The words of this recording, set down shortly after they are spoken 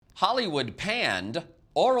Hollywood panned,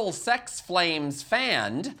 oral sex flames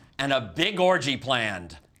fanned, and a big orgy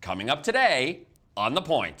planned. Coming up today on The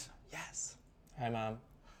Point. Yes. Hi, Mom.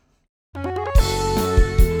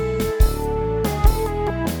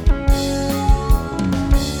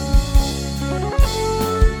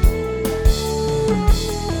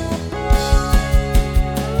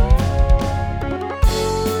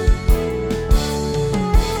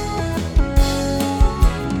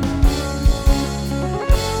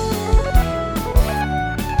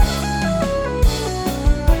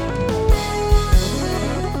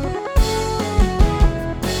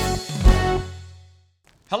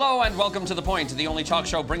 Hello and welcome to The Point, the only talk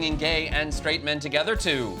show bringing gay and straight men together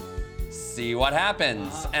to see what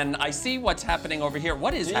happens. And I see what's happening over here.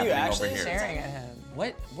 What is happening over here? Staring at him.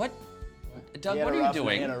 What? Doug, what are you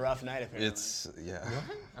doing? He had a rough night, apparently. Yeah.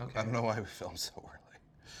 Okay. I don't know why we filmed so early.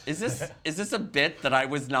 Is this a bit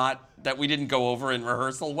that we didn't go over in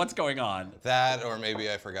rehearsal? What's going on? That, or maybe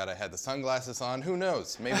I forgot I had the sunglasses on. Who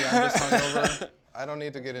knows? Maybe I'm just hungover. I don't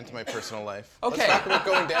need to get into my personal life. Okay. Let's talk about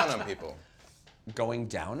going down on people. Going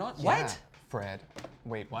down on Yeah. what? Fred.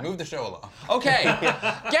 Wait, what? Move the show along. Okay.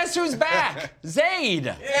 Guess who's back? Zaid.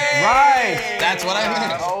 Right! That's what I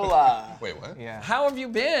meant. Hola. Wait, what? Yeah. How have you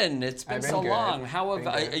been? It's been I've been so good. long. How Been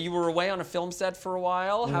have good. you were away on a film set for a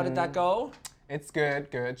while? How did that go? It's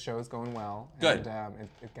good. Show's going well. Good. And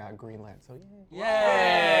it got greenlit, so yay.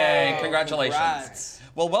 Yay! Congratulations. Congrats.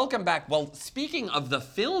 Well, welcome back. Well, speaking of the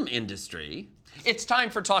film industry, it's time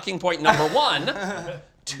for talking point number one.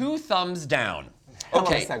 2 thumbs down. Hell of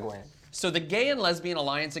a Okay. segue. So the Gay and Lesbian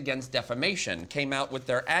Alliance Against Defamation came out with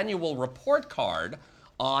their annual report card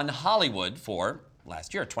on Hollywood for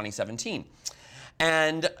last year, 2017.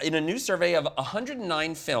 And in a new survey of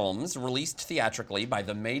 109 films released theatrically by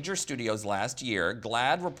the major studios last year,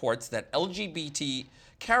 GLAAD reports that LGBT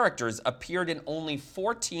characters appeared in only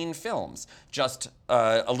 14 films, just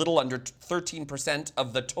a little under 13%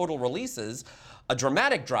 of the total releases, a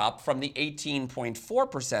dramatic drop from the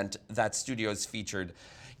 18.4% that studios featured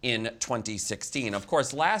in 2016. Of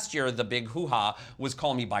course, last year the big hoo-ha was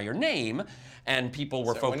Call Me By Your Name, and people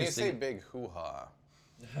were So focusing... when you say big hoo-ha,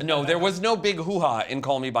 No, there was no big hoo-ha in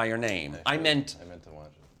Call Me By Your Name. I meant to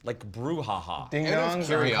watch it. like brouhaha. Ding Out dongs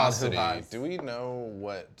of are called curiosity, hoo-has. do we know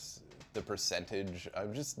what the percentage,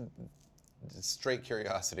 I'm just straight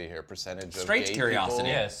curiosity here, percentage of Straight gay curiosity.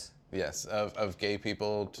 people? Yes. Yes, of gay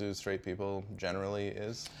people to straight people generally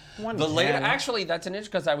is? The later, actually, that's an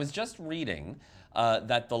interesting because I was just reading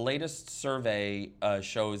that the latest survey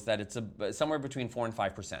shows that it's somewhere between 4 and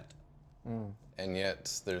 5%. And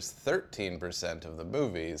yet there's 13% of the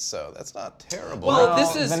movies, so that's not terrible. Well,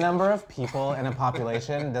 this is the number of people in a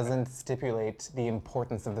population doesn't stipulate the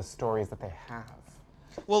importance of the stories that they have.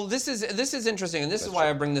 Well, this is interesting, and this is why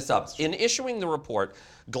I bring this up. In issuing the report,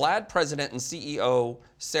 GLAAD President and CEO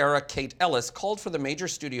Sarah Kate Ellis called for the major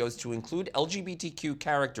studios to include LGBTQ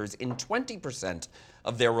characters in 20%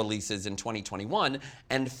 of their releases in 2021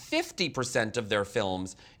 and 50% of their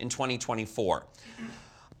films in 2024.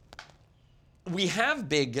 We have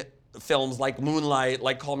big films like Moonlight,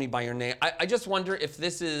 like Call Me By Your Name. I just wonder if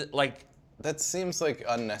this is like... That seems like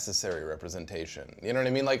unnecessary representation. You know what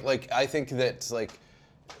I mean? Like I think that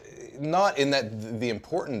not in that the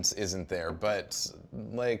importance isn't there, but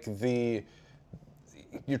like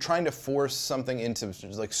you're trying to force something into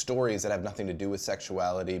like stories that have nothing to do with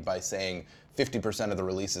sexuality by saying 50% of the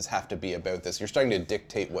releases have to be about this. You're starting to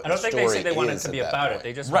dictate what I don't the think story they say they want it is to at be that about point. it.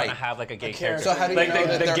 They just Right. want to have like a gay character. character. So how do you like know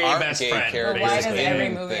the that gay there aren't best gay friend, characters Why does basically. every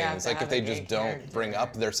in movie have things? to Like have if they a just gay don't character? bring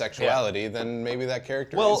up their sexuality, then maybe that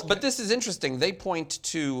character Well, is but this is interesting. They point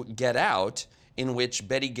to Get Out, in which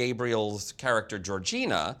Betty Gabriel's character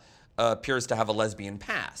Georgina appears to have a lesbian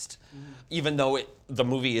past. Even though the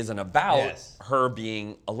movie isn't about her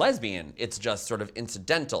being a lesbian, it's just sort of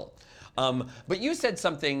incidental. But you said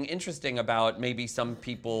something interesting about maybe some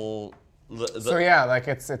people... So yeah, like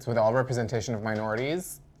it's with all representation of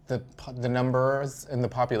minorities, the numbers in the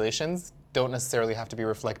populations don't necessarily have to be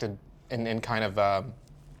reflected in kind of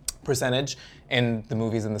percentage in the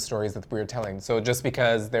movies and the stories that we're telling. So just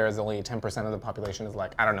because there's only 10% of the population is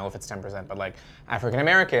like, I don't know if it's 10%, but like African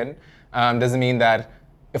American, doesn't mean that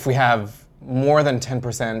if we have more than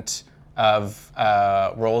 10% of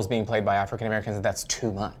roles being played by African Americans, that's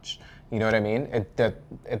too much. You know what I mean?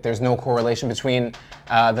 There's no correlation between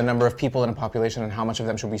the number of people in a population and how much of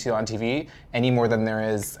them should we see on TV, any more than there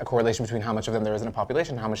is a correlation between how much of them there is in a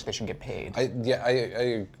population and how much they should get paid.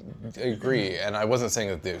 I agree, and I wasn't saying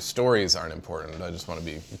that the stories aren't important. I just want to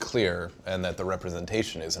be clear, and that the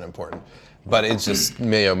representation isn't important. But it's just,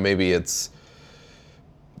 maybe it's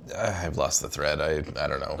I've lost the thread. I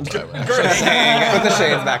don't know. Put the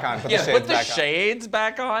shades back on. Yeah, put the shades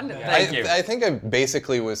back on. Thank you. I think I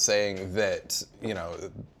basically was saying that, no,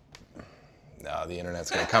 the internet's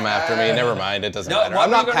going to come after me. Never mind, it doesn't matter. what I'm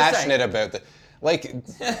were you not gonna passionate about the,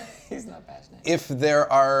 He's not passionate. if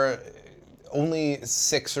there are only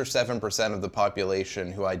 6 or 7% of the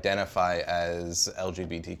population who identify as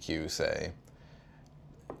LGBTQ, say,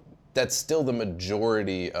 that's still the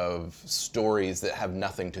majority of stories that have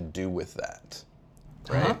nothing to do with that,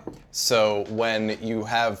 right? So when you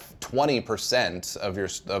have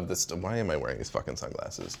 20% why am I wearing these fucking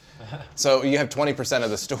sunglasses? So you have 20% of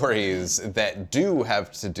the stories that do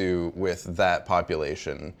have to do with that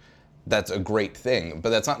population. That's a great thing, but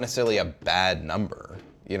that's not necessarily a bad number.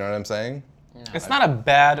 You know what I'm saying? It's not a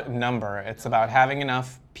bad number. It's about having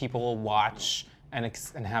enough people watch and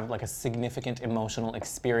have like a significant emotional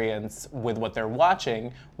experience with what they're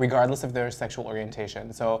watching, regardless of their sexual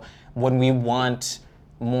orientation. So when we want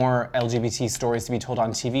more LGBT stories to be told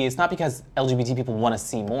on TV, it's not because LGBT people want to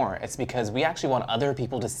see more. It's because we actually want other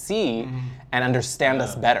people to see and understand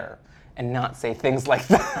us better and not say things like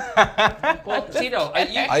that. Well, Tito,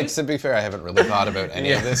 To be fair, I haven't really thought about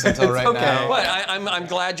any of this until right now. But I'm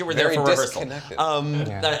glad you were there Very for rehearsal.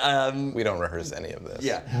 disconnected. We don't rehearse any of this.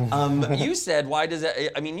 Yeah. You said, why does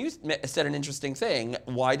it, you said an interesting thing.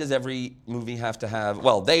 Why does every movie have to have,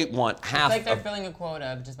 well, they want half It's like they're of, filling a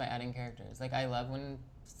quota just by adding characters. Like, I love when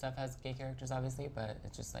stuff has gay characters, obviously, but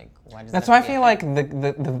it's just like, why does That's that why I have to be feel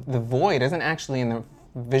a like thing? the void isn't actually in the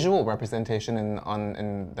visual representation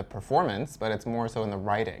in the performance, but it's more so in the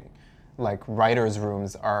writing. Like, writers'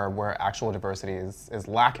 rooms are where actual diversity is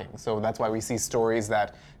lacking. So that's why we see stories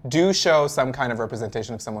that do show some kind of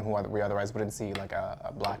representation of someone who we otherwise wouldn't see, like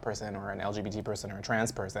a black person or an LGBT person or a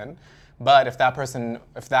trans person. But if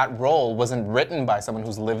that role wasn't written by someone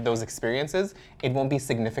who's lived those experiences, it won't be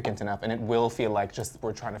significant enough, and it will feel like just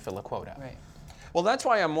we're trying to fill a quota. Right. well, that's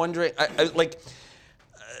why I'm wondering,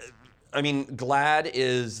 GLAAD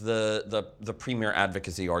is the premier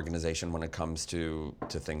advocacy organization when it comes to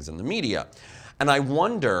things in the media. And I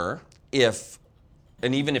wonder if,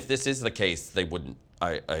 and even if this is the case, they wouldn't,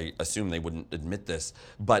 I assume they wouldn't admit this,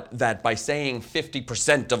 but that by saying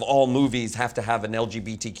 50% of all movies have to have an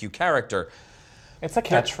LGBTQ character, It's a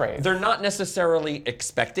catchphrase. they're not necessarily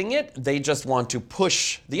expecting it. They just want to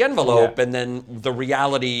push the envelope, and then the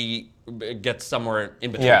reality gets somewhere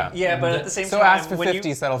in between. Yeah, but at the same time, so ask for when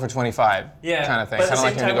 50, settle for 25, yeah, kind of thing. But at the Kind of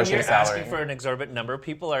like same time, when you're negotiating salary. asking for an exorbitant number,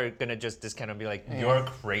 people are gonna just discount and be like, "You're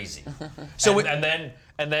crazy," So and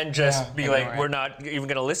then just be like, ignore it. "We're not even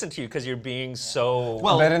gonna listen to you because you're being so."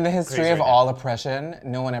 But in the history crazy of right now. all oppression,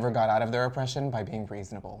 no one ever got out of their oppression by being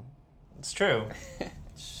reasonable. It's true.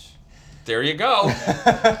 There you go.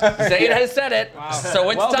 Zayd has said it.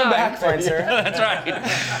 So it's Welcome time. back, Fencer. That's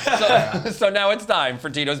right. So now it's time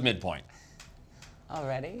for Tito's midpoint.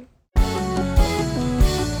 Already?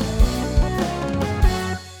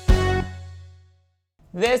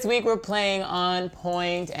 This week we're playing On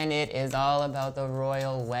Point, and it is all about the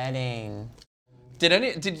royal wedding.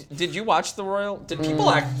 Did you watch the royal? Did people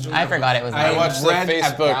actually? I forgot it was I on. watched the read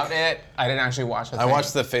Facebook. about it. I didn't actually watch the I thing.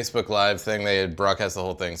 watched the Facebook Live thing. They had broadcast the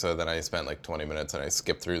whole thing, so then I spent like 20 minutes and I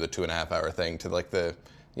skipped through the 2.5-hour thing to like the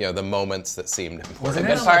moments that seemed important. Was it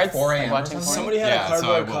Good at like parts 4 of a.m. or watching something? Somebody had Yeah, a so I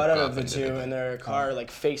cardboard woke cutout up of the and did two it. in their car,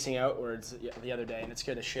 like facing outwards the other day, and it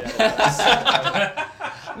scared the shit out of us.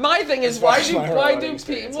 My thing is, As far as my wedding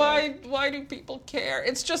experience, why do people care?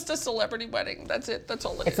 It's just a celebrity wedding. That's it. That's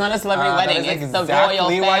all it is. It's not a celebrity that wedding, is it's the exactly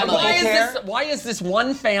royal why family. people care. Why is this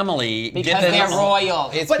one family Because given they're royal.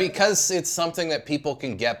 It's because it's something that people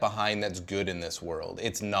can get behind that's good in this world.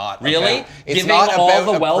 It's not Really? about, it's Giving not all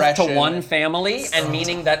about the wealth to oppression. one family and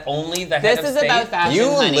meaning that only the head This of is state? about fashion,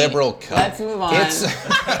 You honey. liberal cunt. Let's move on. It's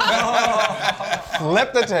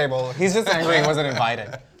Flip the table. He's just angry he wasn't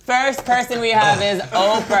invited. First person we have is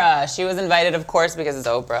Oprah. She was invited, of course, because it's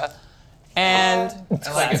Oprah. And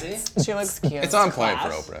Classy. she looks cute. it's on point for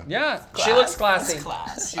Oprah. Yeah, she looks classy.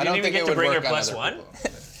 Class. You I don't didn't even think get it to would bring her work on plus other one. people.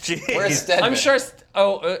 Jeez. Where's Stedman? I'm sure. I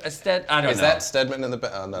don't know. Is that Stedman in the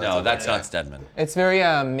back? Oh, no, No, that's that's not Stedman. It's very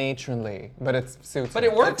matronly, but it suits But her.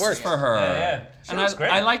 it works for her. Yeah. She And looks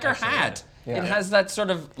great, I like her actually. hat. Yeah. It has that sort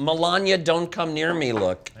of Melania "Don't come near me"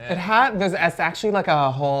 look. It's actually like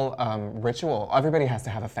a whole ritual. Everybody has to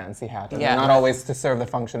have a fancy hat. And Yeah. not always to serve the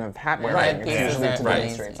function of hat wearing. Right. It's Pieces usually are to amazing.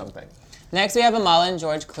 demonstrate something. Next we have Amal and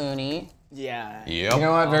George Clooney. Yeah. Yep. You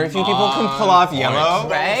know what? Very few people can pull off yellow,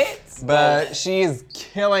 Right? but she's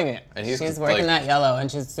killing it. And he's She's working that yellow and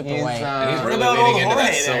she's super He's, white. And he's What really about leaning old into that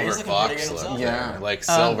Jorge there? silver He's looking pretty fox good look. himself. Yeah. Like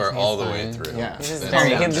silver he's all the way fine. through. Yeah. He's just That's very,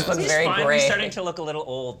 he fantastic. just looks He's very fine. gray. He's starting to look a little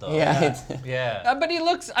old though. Yeah. Yeah. But he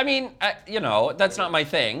looks, I mean, you know, that's not my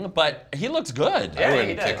thing, but he looks good. I Yeah, wouldn't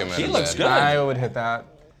he kick does. him out He of looks bed. good. I would hit that.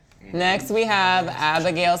 Next we have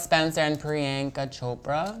Abigail Spencer and Priyanka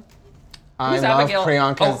Chopra. I Who's love Abigail?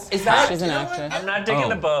 Priyanka's. Oh, is that? She's an actress. I'm not digging Oh.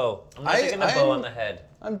 the bow. I'm not digging the bow on the head.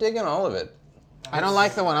 I'm digging all of it. I don't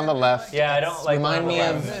like the one on the left. Yeah, I don't like Remind the me one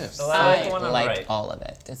on of- the left. I like I the one on the liked right. all of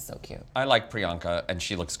it. It's so cute. I like Priyanka, and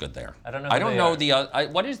she looks good there. I don't know I who don't they know are.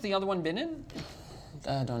 the. What has the other one been in?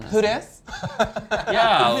 I don't know. Who this?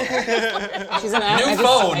 Yeah. She's an actress. New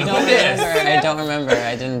phone. I Who don't dis? remember. I don't remember.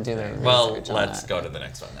 I didn't do the Well, research on let's that. go to the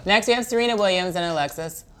next one. Next we have Serena Williams and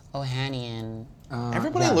Alexis Ohanian.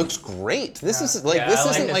 Everybody looks great. This is like Yeah, this I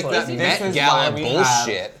like isn't this like one. that This Met is Gala why we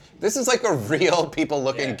bullshit. This is like a real people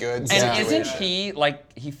looking good And situation. isn't he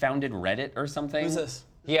like he founded Reddit or something? Who's this?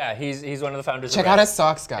 Yeah, he's one of the founders. Check of out Reddit. his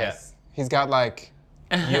socks, guys. He's got like.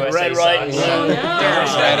 USA Red, right. socks. Oh,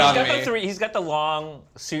 yeah. Red on He's got me. the three. He's got the long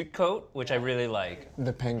suit coat, which I really like.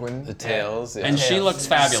 The penguin. The tails. Yeah. And she looks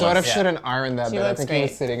fabulous. Sort of Yeah. shouldn't iron that, She but I looks think great. he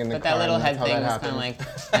was sitting in the but car. that little and head that's thing how is that kind of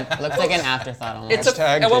happened. like, it looks like an afterthought almost. It's a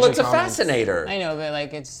Hashtag well, it's a Gigi Commons. fascinator. I know, but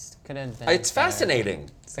like it's could have been. It's better. fascinating.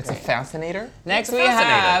 It's a fascinator. Next It's we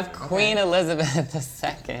fascinating. have Queen Elizabeth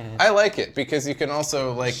II. I like it because you can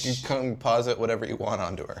also like you composite whatever you want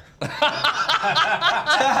onto her.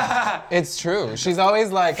 It's true. She's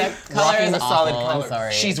always like Color rocking is the solid awful. I'm color.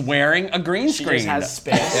 sorry. She's wearing a green She screen. just has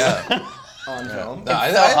space Yeah. on film. No,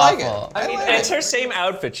 I so like it. awful. I like It's it. her same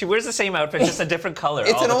outfit. She wears the same outfit, just a different color.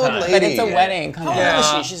 It's all an the old time. lady. But it's a wedding. Come on.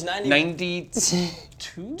 How old is she? She's 90.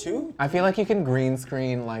 92? I feel like you can green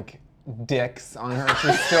screen like dicks on her.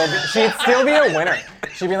 She'd still be a winner.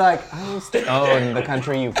 She'd be like, I used to own the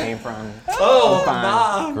country you came from. Oh, Fine.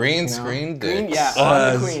 Ma. Green screen Queen, dicks. yeah,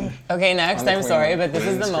 on the queen. Okay, next, On the I'm queen. sorry, but this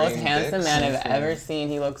is Green the most screen handsome dicks. man I've ever seen.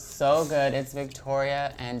 He looks so good. It's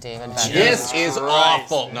Victoria and David Beckham. This is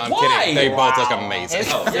awful. No, I'm Why? kidding. They both look amazing. His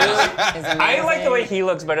suit is amazing. I like the way he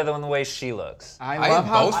looks better than the way she looks. I love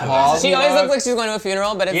how both of tall She he always looks looks. like she's going to a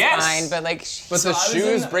funeral, but it's Yes. fine. But like, But the I was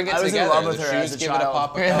shoes in- bring it I was together. in love with The her as shoes a give it a child.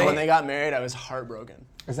 pop. Really? When they got married, I was heartbroken.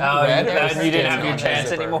 Is that Oh, red? or that- is you it didn't have your on the chance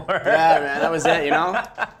zipper? anymore. Yeah, man, that was it, you know?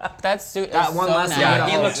 that suit That is one so last nice. Yeah,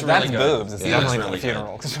 he looks really That's good. boobs. It's He definitely looks not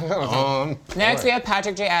a really funeral. Next, we have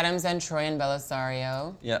Patrick J. Adams and Troy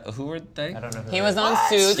Belisario. Yeah, who were they? I don't know. Who He that was is. on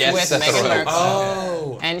Suits Yes, with that's Meghan right. Markle.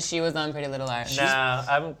 Oh. And she was on Pretty Little Liars. Nah,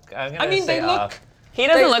 I'm gonna I mean, say they look. off. He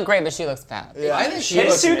doesn't look great, but she looks fat. Yeah. I think she His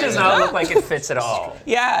looks suit does amazing. not look like it fits at all.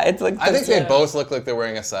 Yeah, it's like I think they both look like they're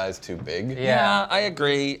wearing a size too big. Yeah, I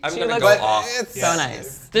agree. I'm gonna looks- go But off. it's so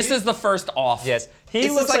nice. This is the first off. Yes, he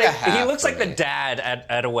This looks is like a half he looks for like the me. dad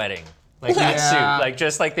at a wedding. Like that Yeah. suit, like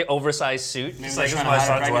just like the oversized suit. It's like, they're this is trying my to hide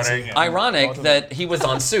son's pregnancy. wedding. Ironic that he was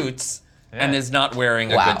on Suits and is not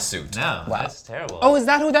wearing a Wow. good suit. No, that's terrible. Oh, is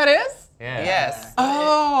that who that is? yeah. Yes.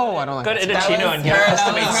 Oh, I don't like Good that. Indochino That and was your her-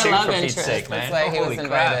 custom that made was her suit love for Pete's interest. sake, man. That's why he was Holy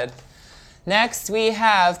crap. invited. Next, we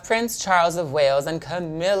have Prince Charles of Wales and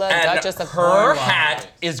Camilla, And Duchess of her Cornwall. hat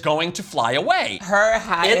is going to fly away. Her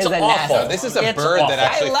hat It's is a awful. nest. This is a It's bird awful. that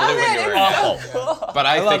actually I love flew it. into her It's head. Awful. But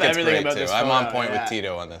I love think it's everything great about too. this I'm on photo, point yeah. with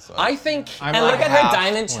Tito on this one. I think. I'm And like look at her half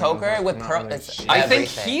diamond point, choker but with not pearl. really It's shit. I think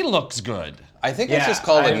everything. he looks good. I think Yeah, it's just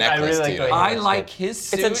called I a necklace, really like Tito. the way I he like his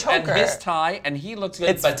suit It's a and choker. his tie, and he looks good.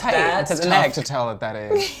 It's but tight that's to the tough. neck. To tell at that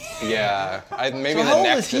age. Yeah, maybe So the how old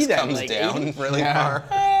neck is he just then? comes Like down really Yeah. far.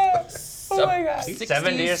 Oh my god.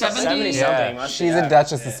 70 or 70 70 Yeah. something. must be, She's yeah. a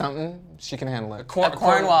duchess of something. She can handle it.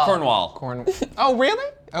 Cornwall. Cornwall. Oh, really?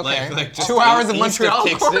 Okay. Like just 2 hours of east Montreal.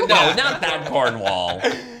 Kingston. No, not that Cornwall.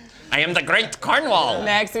 I am the great Cornwall.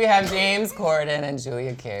 Next, we have James Corden and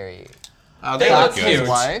Julia Carey. Oh, They That's look his cute.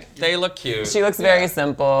 wife. They look cute. She looks very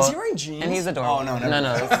simple. Is he wearing jeans? And he's adorable. Oh, no, never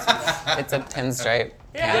no. It's a pinstripe.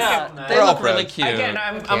 Yeah, they We're all look really proud. cute. Again,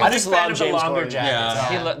 I'm I a just big fan love of the James longer Corden.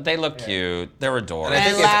 jackets. yeah, they look cute. They're adorable. And I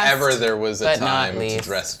And think last, if ever there was a but not time to least.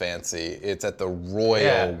 dress fancy, it's at the royal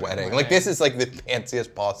Yeah. wedding. Like this is like the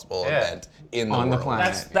fanciest possible Yeah. event in the On the world.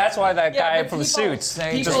 planet. That's why that Yeah, guy but from people- Suits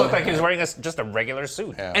people- just looked like he was wearing just a regular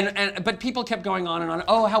suit. Yeah. But people kept going on and on.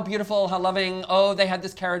 Oh, how beautiful, how loving. Oh, they had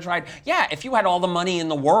this carriage ride. Yeah, if you had all the money in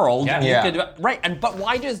the world, Yeah. you Yeah. could. Right. But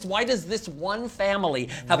why does this one family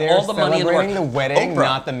have They're all the money in the world? celebrating the wedding, Oprah.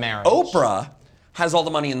 not the marriage. Oprah has all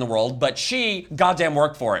the money in the world, but she goddamn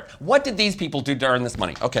worked for it. What did these people do to earn this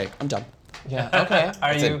money? Okay, I'm done. Yeah. Okay.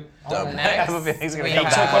 Are It's a you? dumb I have a feeling it's gonna They come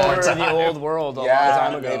took back one more over time. the old world a Yeah, long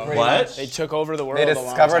time they ago. pretty What? They took over the world. They a long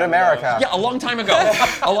discovered time America. Yeah, a long time ago.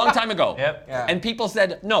 A long time ago. Yep. Yeah. And people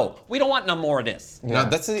said, no, we don't want no more of this. No,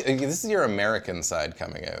 this is your American side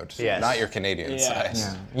coming out, Yes. not your Canadian Yeah.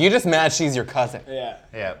 side. You just mad she's your cousin. Yeah.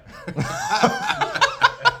 Yeah.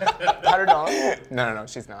 $100? No,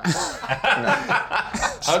 she's not.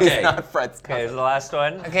 Okay. She's not Fred's Okay, cousin. is the last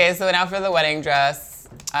one? Okay, so now for the wedding dress.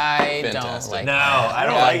 I don't Fantastic. like No, it. I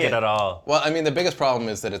don't like it at all. Well, I mean, the biggest problem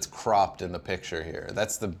is that it's cropped in the picture here.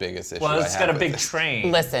 That's the biggest issue. Well, I it's have got a with big this.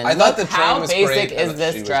 train. Listen, I thought look the train how was basic great, is and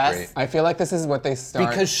this she was dress? great. I feel like this is what they start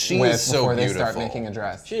Because she with is so before they start beautiful. making a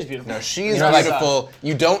dress. She's beautiful. No, she's know, like- beautiful.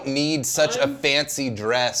 You don't need such a fancy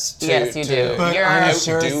dress to. Yes, you do. But You're I'm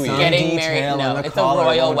sure outdo you. some getting married. detail No, in the it's a collar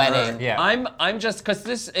royal won't hurt. wedding. Yeah. I'm just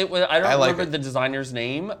because I don't I like remember it. the designer's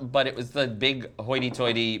name, but it was the big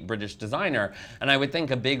hoity-toity British designer, and I would think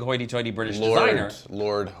a big hoity-toity British designer,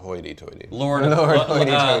 Lord hoity-toity. Lord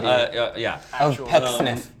hoity-toity. yeah, Of pep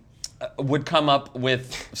sniff. would come up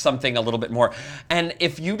with something a little bit more. And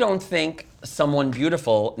if you don't think someone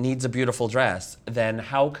beautiful needs a beautiful dress, then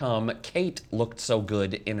how come Kate looked so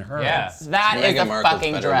good in hers? Yeah. That is Meghan a Markle's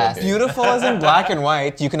fucking better dress. looking. Beautiful as in black and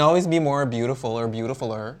white. You can always be more beautiful or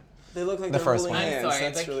beautifuler. They look like The they're first holding one. I'm hands. sorry,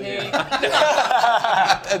 That's but really Kate, good.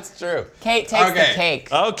 That's true. Kate takes the Okay.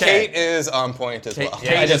 cake. Okay. Kate is on point as well.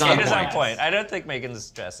 Yeah, Kate is on Kate is on point. point. I don't think Megan's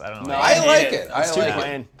dress. I don't know. No, I hate like it. I It's too like it.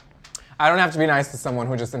 plain. I don't have to be nice to someone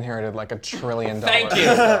who just inherited like $1 trillion. Thank you.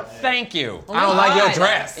 Thank you. I don't like your God.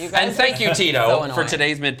 dress. You guys And thank are you, Tito, so for annoying.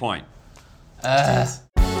 today's midpoint.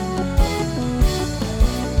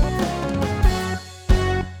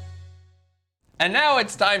 And now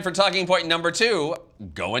it's time for talking point number 2,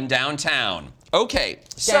 going downtown. Okay,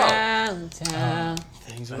 so Downtown.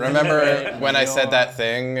 Remember when I said that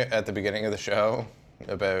thing at the beginning of the show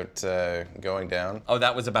about going down? oh,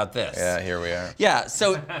 that was about this. Yeah, here we are. Yeah,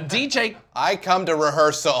 so DJ I come to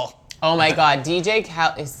rehearsal. Oh my God, DJ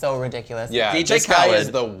Cal is so ridiculous. Yeah, DJ this guy Khaled.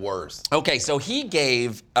 is the worst. Okay, so he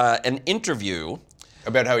gave an interview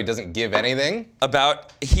About how he doesn't give anything.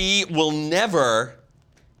 about he will never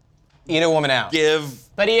Eat a woman out. give.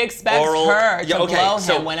 But he expects Oral- her to yeah, okay, blow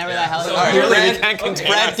so- him whenever the hell he So wants. here- Fred, we can't contain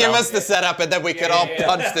Fred, give ourselves. us the setup and then we could all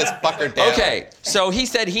punch this fucker down. Okay, so he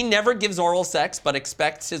said he never gives oral sex, but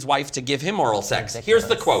expects his wife to give him oral sex. ridiculous. Here's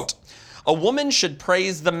the quote: "A woman should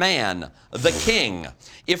praise the man, the king.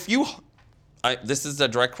 If you." This is a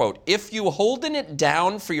direct quote. "If you holding it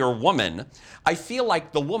down for your woman, I feel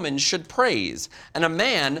like the woman should praise, and a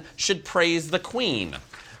man should praise the queen.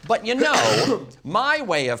 But you know, my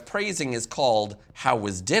way of praising is called, how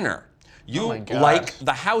was dinner? You my God. like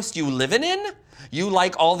the house you living in? You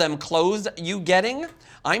like all them clothes you getting?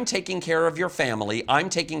 I'm taking care of your family. I'm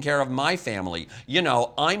taking care of my family. You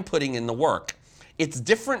know, I'm putting in the work. It's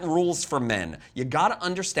different rules for men. You gotta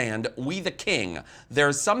understand, we the king.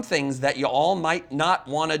 There's some things that you all might not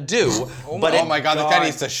wanna do, but Oh my god, the guy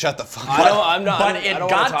needs to shut the fuck I up. don't, I'm not. but I it don't wanna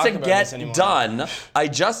got talk to about get this anymore. done. I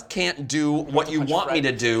just can't do what you punch want me Fred to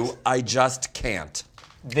in the do. I just can't."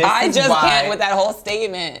 This I is just why- can't with that whole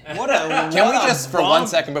statement. What a. Can we what a just, for bum. 1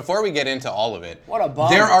 second, before we get into all of it, What a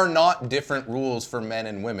bum. there are not different rules for men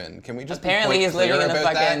and women. Can we just Apparently be he's quite clear living in the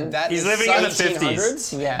about fucking- that? That He's is living in the such-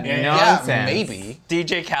 50s. Yeah. Yeah, Nonsense. maybe.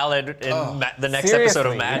 DJ Khaled in the next Seriously, episode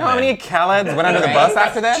of Mad you know how Men. many Khaleds went under the Right? bus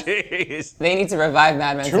after that? Jeez. They need to revive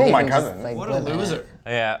Mad Men. Two so of he my can just, cousins. like, What a live in it. loser.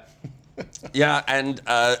 Yeah. Yeah, and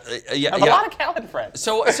yeah, A yeah. lot of Khaled friends.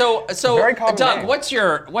 So Very common Doug, name. what's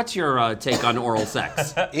your take on oral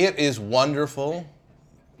sex? It is wonderful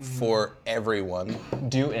for everyone.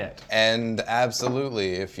 Do it. And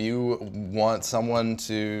absolutely, if you want someone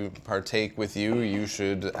to partake with you, you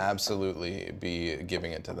should absolutely be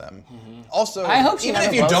giving it to them. Also, I hope she even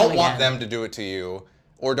never if you blows don't him want again. them to do it to you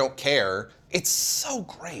or don't care, it's so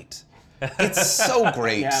great. It's so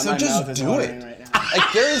great. Yeah, so my just mouth is do watering it. right now.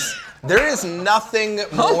 Like there is nothing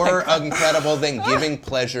more incredible than giving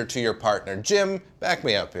pleasure to your partner. Jim, back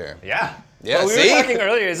me up here. Yeah. Yeah, Well, we see? were talking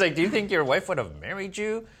earlier. It's like, do you think your wife would have married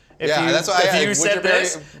you? If Yeah, you, that's why if I- you would said you marry-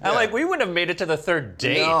 this, yeah. I'm like, we wouldn't have made it to the third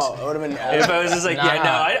date. No, it would have been. If I was just like, yeah, no,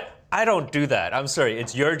 Nah. I don't do that. I'm sorry,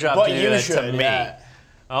 it's your job But to do you that should, to me. yeah.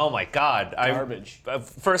 Oh my God! Garbage.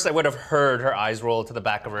 First, I would have heard her eyes roll to the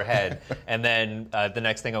back of her head, and then the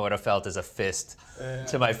next thing I would have felt is a fist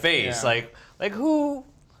to my face. Yeah. Like who?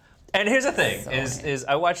 And here's the thing: So is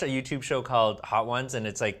I watched a YouTube show called Hot Ones, and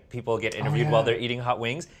it's like people get interviewed while they're eating hot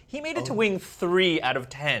wings. He made it to wing 3 out of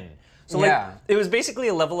 10. So Yeah. like, it was basically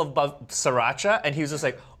a level above sriracha, and he was just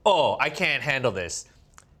like, "Oh, I can't handle this."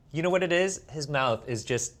 You know what it is? His mouth is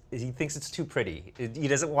just he thinks it's too pretty. He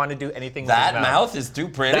doesn't want to do anything with That his mouth is too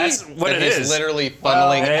pretty. That's what That it he's is. literally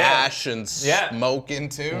funneling yeah. ash and Yeah. smoke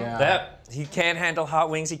into. That he can't handle hot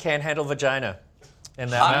wings. He can't handle vagina. In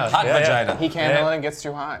that hot, mouth. hot Yeah, yeah. vagina. He can't handle it, it gets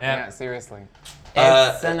too hot. Yeah. Yeah, seriously.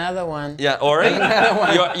 It's another one. Yeah, Ori,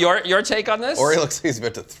 your take on this? Or he looks like he's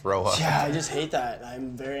about to throw up. Yeah, I just hate that.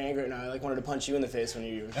 I'm very angry right now. I like wanted to punch you in the face when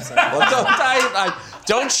you said Well, that.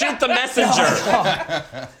 don't shoot the messenger.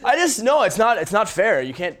 I just no, it's not fair.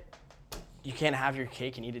 You can't have your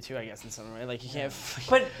cake and eat it too, I guess, in some way. Like you can't.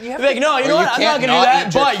 But you have Be like, no, you know Or what? you I'm can't not gonna not do that.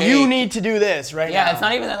 eat your But you cake. need to do this right now. Yeah, it's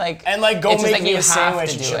not even that like. And like, go it's just make like me you a have sandwich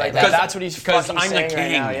to and do shit it. like that. Because- That's what he's because fucking I'm the saying right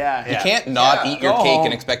king. now. Yeah. You can't not eat your go cake home.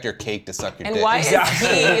 and expect your cake to suck your And dick. why Exactly.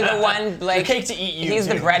 is he the one like? cake to eat you, He's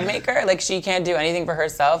the too. bread maker. Like she can't do anything for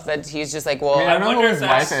herself. That he's just like, well, I don't know wonder who if his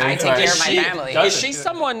wife that's- is. I take but- care of my family. Is she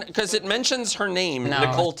someone? Because it mentions her name, No.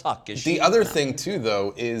 Nicole Tuck. Is she? The other thing too,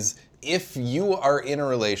 though, is if you are in a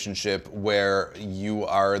relationship where you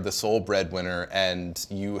are the sole breadwinner and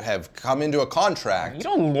you have come into a contract. You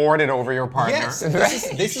don't lord it over your partner. Yes,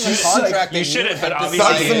 this is a contract that You shouldn't, but have obviously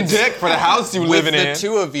Suck decided some dick for the house you with live the in.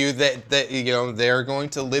 two of you that you know they're going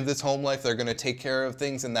to live this home life. They're going to take care of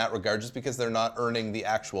things in that regard. Just because they're not earning the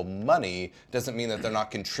actual money doesn't mean that they're not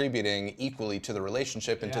contributing equally to the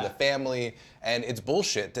relationship and to the family. And it's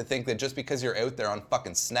bullshit to think that just because you're out there on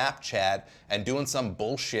fucking Snapchat and doing some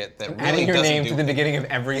bullshit that really Adding your doesn't name do to the beginning of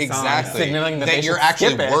every song, exactly signaling that, they you're should actually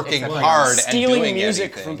skip it, working except, like, hard and Stealing doing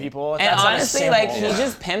music anything. from people. And That's not a honestly, like sample. he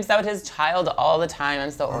just pimps out his child all the time.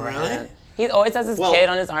 I'm so over it. He always has his kid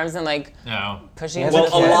on his arms and like No. pushing his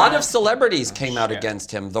Well, kid. a lot of celebrities came out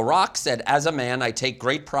against him. The Rock said, "As a man, I take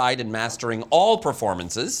great pride in mastering all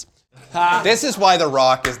performances." This is why The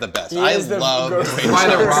Rock is the best. I is the love greatest. Rachel Why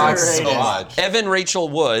The Rock so greatest. much. Evan Rachel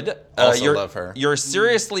Wood, Also you're, love her. You're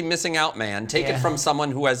seriously missing out, man. Take it Yeah. from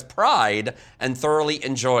someone who has pride and thoroughly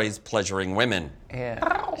enjoys pleasuring women.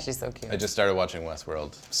 Yeah, she's so cute. I just started watching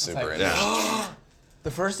Westworld. Super into it.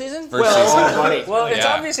 The first season? First season. Funny. Well, it's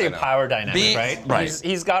Yeah, obviously I a know. power dynamic, right? Right.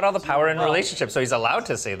 He's got all the power in a relationship, so he's allowed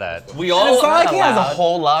to say that. We It's all not like he has a allowed.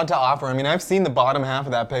 whole lot to offer. I mean, I've seen the bottom half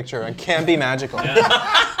of that picture. It can't be magical.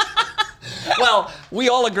 well, we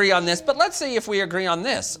all agree on this, but let's see if we agree on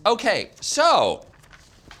this. Okay, so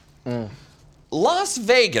Las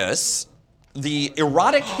Vegas, the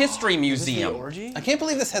Erotic History Museum. Orgy? I can't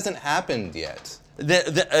believe this hasn't happened yet.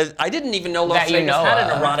 I didn't even know Las That you Vegas know had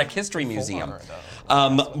an of. erotic history museum.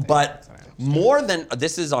 But more than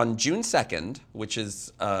this is on June 2nd, which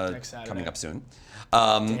is Saturday. coming up soon.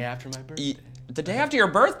 Day after my birthday. The day after your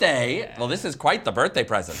birthday. Well, this is quite the birthday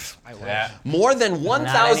present. I wish. Yeah. More than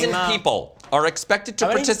 1,000 anymore. people are expected to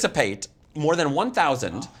How many? participate. More than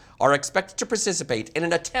 1,000 are expected to participate in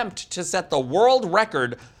an attempt to set the world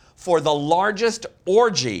record for the largest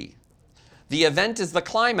orgy. The event is the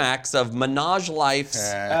climax of Menage Life's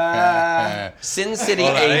Sin City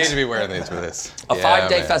Hold on, I need 8, to be wearing these for this. a Yeah,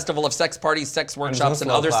 5-day man. festival of sex parties, sex workshops, and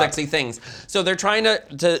slow other clap. sexy things. So they're trying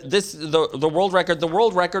the world record. The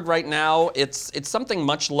world record right now, it's something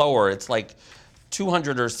much lower. It's like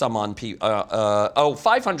 200 or some on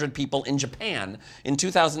 500 people in Japan in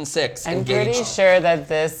 2006 I'm engaged. pretty sure that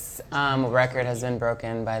this record has been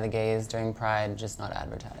broken by the gays during Pride, just not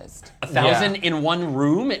advertised. 1,000 in one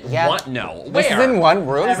room? Yeah. No. This is Where? in one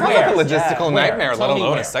room? It's like a Everywhere. logistical Yeah. nightmare, let Tell me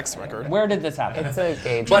alone where. a sex record. Where did this happen? It's a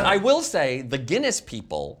gay. But I will say the Guinness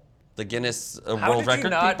people, the Guinness How World did Record you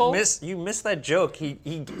not people. you missed that joke? He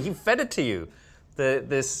fed it to you.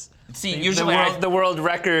 See, usually the world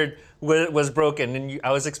record was broken, and I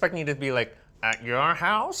was expecting you to be like, at your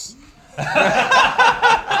house?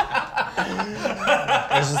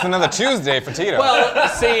 It's just another Tuesday for Tito. Well,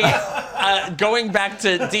 see, going back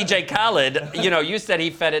to DJ Khaled, you said he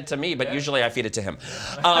fed it to me, but usually I feed it to him.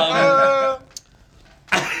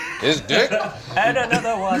 His dick? And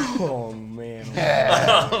another one. Oh man.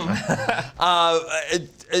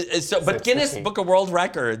 But Guinness Book of World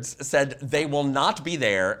Records said they will not be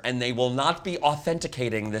there and they will not be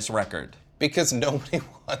authenticating this record. Because nobody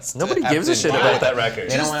wants to. Nobody have gives a to shit do about it. that record.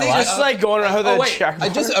 They don't want to think watch. Just like going around with a wait, check. I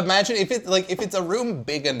just imagine if it's a room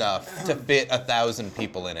big enough to fit 1,000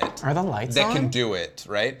 people in it. Are the lights that on? can do it,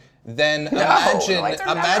 right? Then the imagine lights are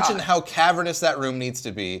never imagine on. how cavernous that room needs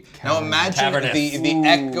to be. Now imagine Cavernous. the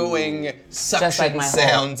echoing suction like my home.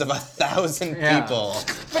 sounds of 1,000 Yeah. people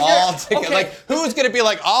all together. okay. Like who's gonna be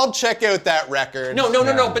like, I'll check out that record? No.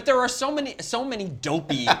 But there are so many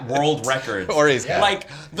dopey world records. Or he's got- like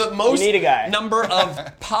the most need a guy. number of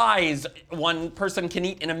pies one person can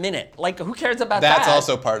eat in a minute. Like who cares about that? That's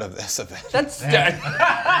also part of this event. That's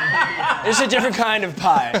It's a different kind of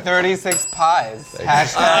pie. 36 pies.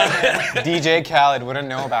 Hashtag DJ Khaled wouldn't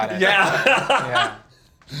know about it. yeah. Yeah.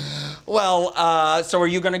 Well, so are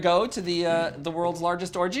you going to go to the world's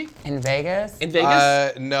largest orgy In Vegas? in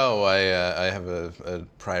Vegas? No, I have a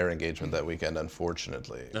prior engagement that weekend,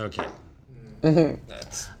 unfortunately. Okay.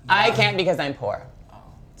 That's. I can't because I'm poor.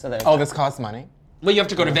 So there's Oh, this costs money? Well, you have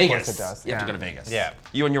to go to Of course Vegas. it does, You have to yeah. go to Vegas. Yeah.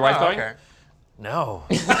 You and your wife going? Okay. No.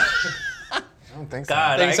 I don't think so.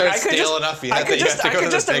 God, Things are could stale just, enough yet I that could you just, have to I go could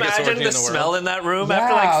to just the biggest imagine orgy the in the world. smell in that room Yeah,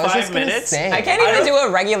 after I like was 5 just gonna minutes. say. I can't even do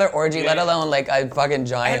a regular orgy, let alone like a fucking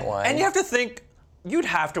giant one. And you have to think, you'd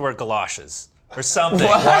have to wear galoshes or something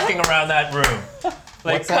walking around that room.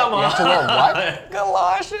 Like, What's that? come You on. have to wear what?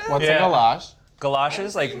 galoshes. What's Yeah. a galosh?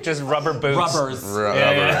 Galoshes, like just rubber boots. Rubbers.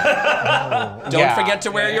 Rubber. Don't Yeah. forget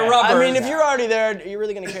to wear your rubbers. I mean, if you're already there, are you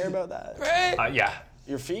really gonna care about that? Yeah.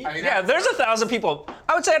 Your feet? Yeah, there's 1,000 people.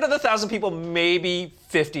 I would say out of the 1,000 people, maybe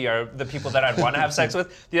 50 are the people that I'd want to have sex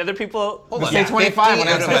with. The other people, Say 25 when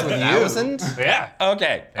I have sex with you. 1,000? yeah.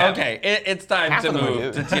 Okay, okay. It's time Half to of them are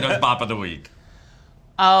move to dudes. Tito's Bop of the Week.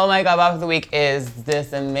 Oh my God, Bop of the Week is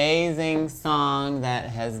this amazing song that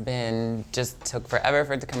has been, just took forever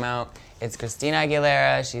for it to come out. It's Christina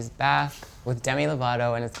Aguilera. She's back with Demi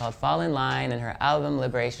Lovato, and it's called Fall in Line, and her album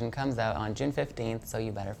Liberation comes out on June 15th, so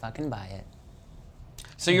you better fucking buy it.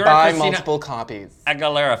 So you're Buy a Christina multiple copies.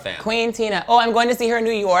 Aguilera fan. Queen Tina. Oh, I'm going to see her in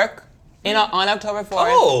New York on October 4th.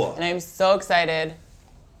 Oh. And I'm so excited.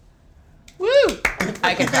 Woo!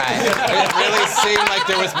 I can cry. It really seemed like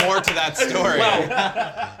there was more to that story.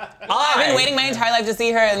 I've been waiting my entire life to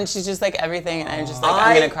see her, and she's just like everything, and I'm just like,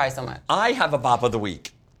 I'm gonna cry so much. I have a Bop of the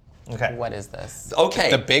Week. Okay. What is this?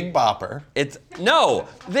 Okay. The Big Bopper. It's no.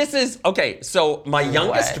 This is okay. So my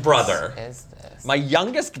youngest What brother, is this? my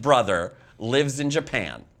youngest brother lives in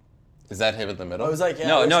Japan. Is that him in the middle? I was like, yeah.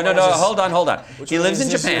 No, which no, one no, is no. this? Hold on. He one lives in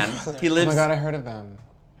is this Japan. one? He Oh lives. my God, I heard of them.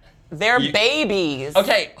 They're babies.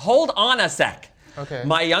 Okay, hold on a sec. Okay.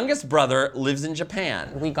 My youngest brother lives in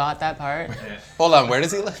Japan. We got that part. Hold on, where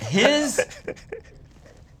does he live? His.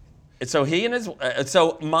 So he and his. His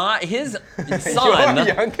son.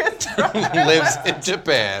 youngest? He lives in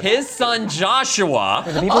Japan. His son Joshua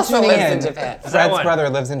People Also tuning lives in. in Japan. Fred's one. brother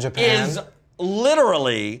lives in Japan. is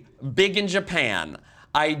literally big in Japan.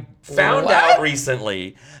 I found What? out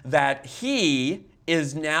recently that he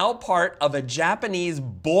is now part of a Japanese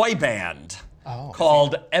boy band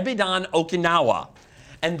called Ebidan Okinawa.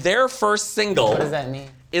 And their first single What does that mean?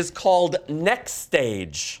 is called Next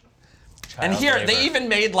Stage. And here, labor. they even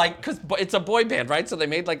made like, because it's a boy band, right? So they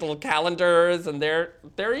made like little calendars, and there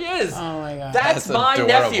he is. Oh my God. That's That's my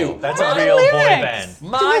adorable. nephew. That's my a real boy lyrics. band.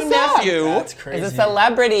 My nephew That's crazy. Is a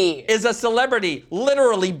celebrity. is a celebrity,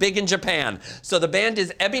 literally big in Japan. So the band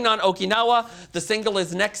is Ebinan Okinawa. The single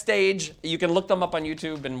is Next Stage. You can look them up on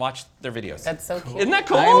YouTube and watch their videos. That's so cute. Isn't that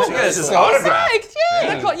cool? I'm This is so autographed. psyched, yay.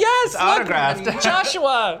 Isn't that cool? Yes, look, autographed.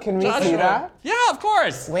 Joshua. Can we Joshua. see that? Yeah, of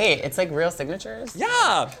course. Wait, it's like real signatures?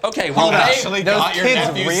 Yeah. Okay. Well, You actually those got your kids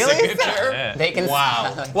nephew's really? signature? They can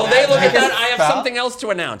Wow. Well, they look at that. I have Spell? something else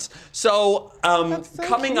to announce. So,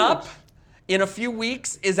 coming up in a few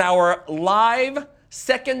weeks is our live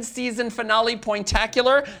second season finale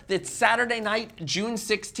Pointacular. It's Saturday night, June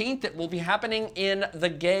 16th. It will be happening in the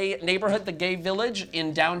gay neighborhood, the Gay Village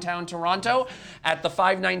in downtown Toronto at the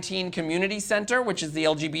 519 Community Center, which is the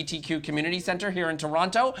LGBTQ community center here in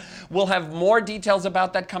Toronto. We'll have more details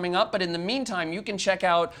about that coming up, but in the meantime, you can check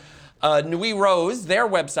out Nuit Rose, their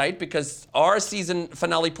website, because our season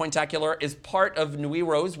finale Pointacular is part of Nuit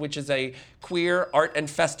Rose, which is a queer art and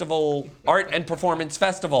performance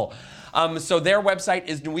festival. So their website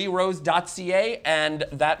is nuitrose.ca, and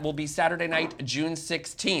that will be Saturday night, June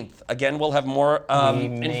 16th. Again, we'll have more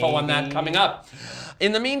info on that coming up.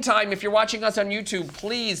 In the meantime, if you're watching us on YouTube,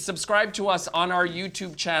 please subscribe to us on our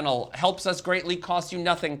YouTube channel. Helps us greatly, costs you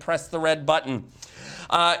nothing. Press the red button.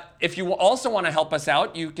 If you also want to help us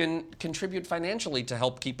out, you can contribute financially to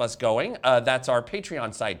help keep us going. That's our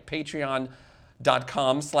Patreon site,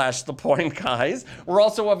 patreon.com/thepointguys. We're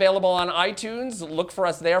also available on iTunes. Look for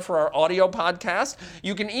us there for our audio podcast.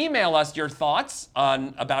 You can email us your thoughts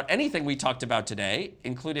about anything we talked about today,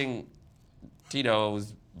 including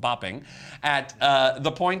Tito's bopping, at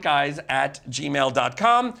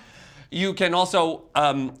thepointguys@gmail.com. You can also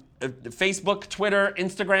Facebook, Twitter,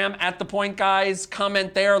 Instagram, @thepointguys.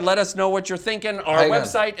 Comment there. Let us know what you're thinking. Our Hang on.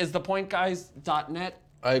 website is thepointguys.net.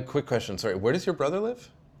 Quick question, sorry. Where does your brother live?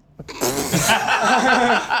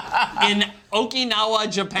 In Okinawa,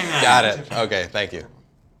 Japan. Got it. Okay, thank you.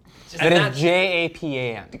 It is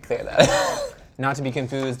Japan. Clear that. Not to be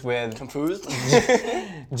confused with Confused?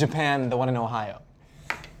 Japan, the one in Ohio.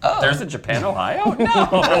 There's a Japan, Ohio?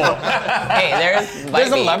 No. Hey,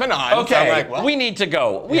 There's a Lebanon. Okay, So I'm like, what? we need to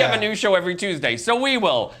go. We have Yeah. a new show every Tuesday, so we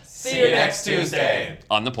will See you next Tuesday.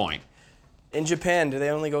 on The Point. In Japan, do they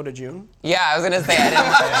only go to June? Yeah, I was gonna say I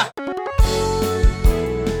didn't say it.